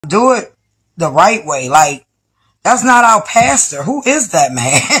Do it the right way. Like, that's not our pastor. Who is that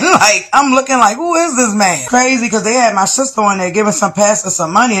man? Like, I'm looking like, who is this man? Crazy, because they had my sister on there giving some pastor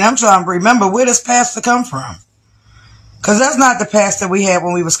some money, and I'm trying to remember where this pastor come from. Because that's not the pastor we had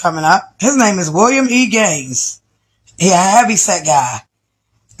when we was coming up. His name is William E. Gaines. He a heavy set guy.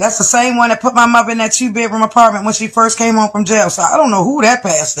 That's the same one that put my mother in that 2-bedroom apartment when she first came home from jail. So I don't know who that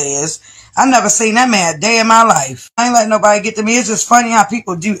pastor is. I never seen that man a day in my life. I ain't letting nobody get to me. It's just funny how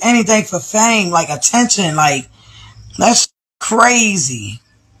people do anything for fame, like attention. Like, that's crazy.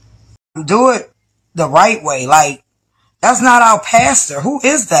 Do it the right way. Like, that's not our pastor. Who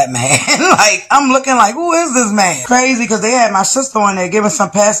is that man? Like, I'm looking like, who is this man? Crazy, because they had my sister on there giving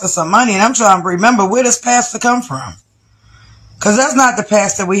some pastor some money, and I'm trying to remember where this pastor come from. Because that's not the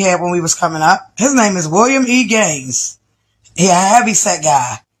pastor we had when we was coming up. His name is William E. Gaines. He a heavy set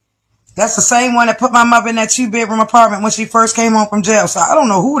guy. That's the same one that put my mother in that 2-bedroom apartment when she first came home from jail. So I don't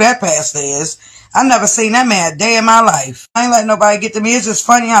know who that pastor is. I never seen that man a day in my life. I ain't letting nobody get to me. It's just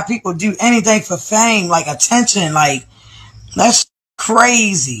funny how people do anything for fame, like attention. Like, that's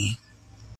crazy.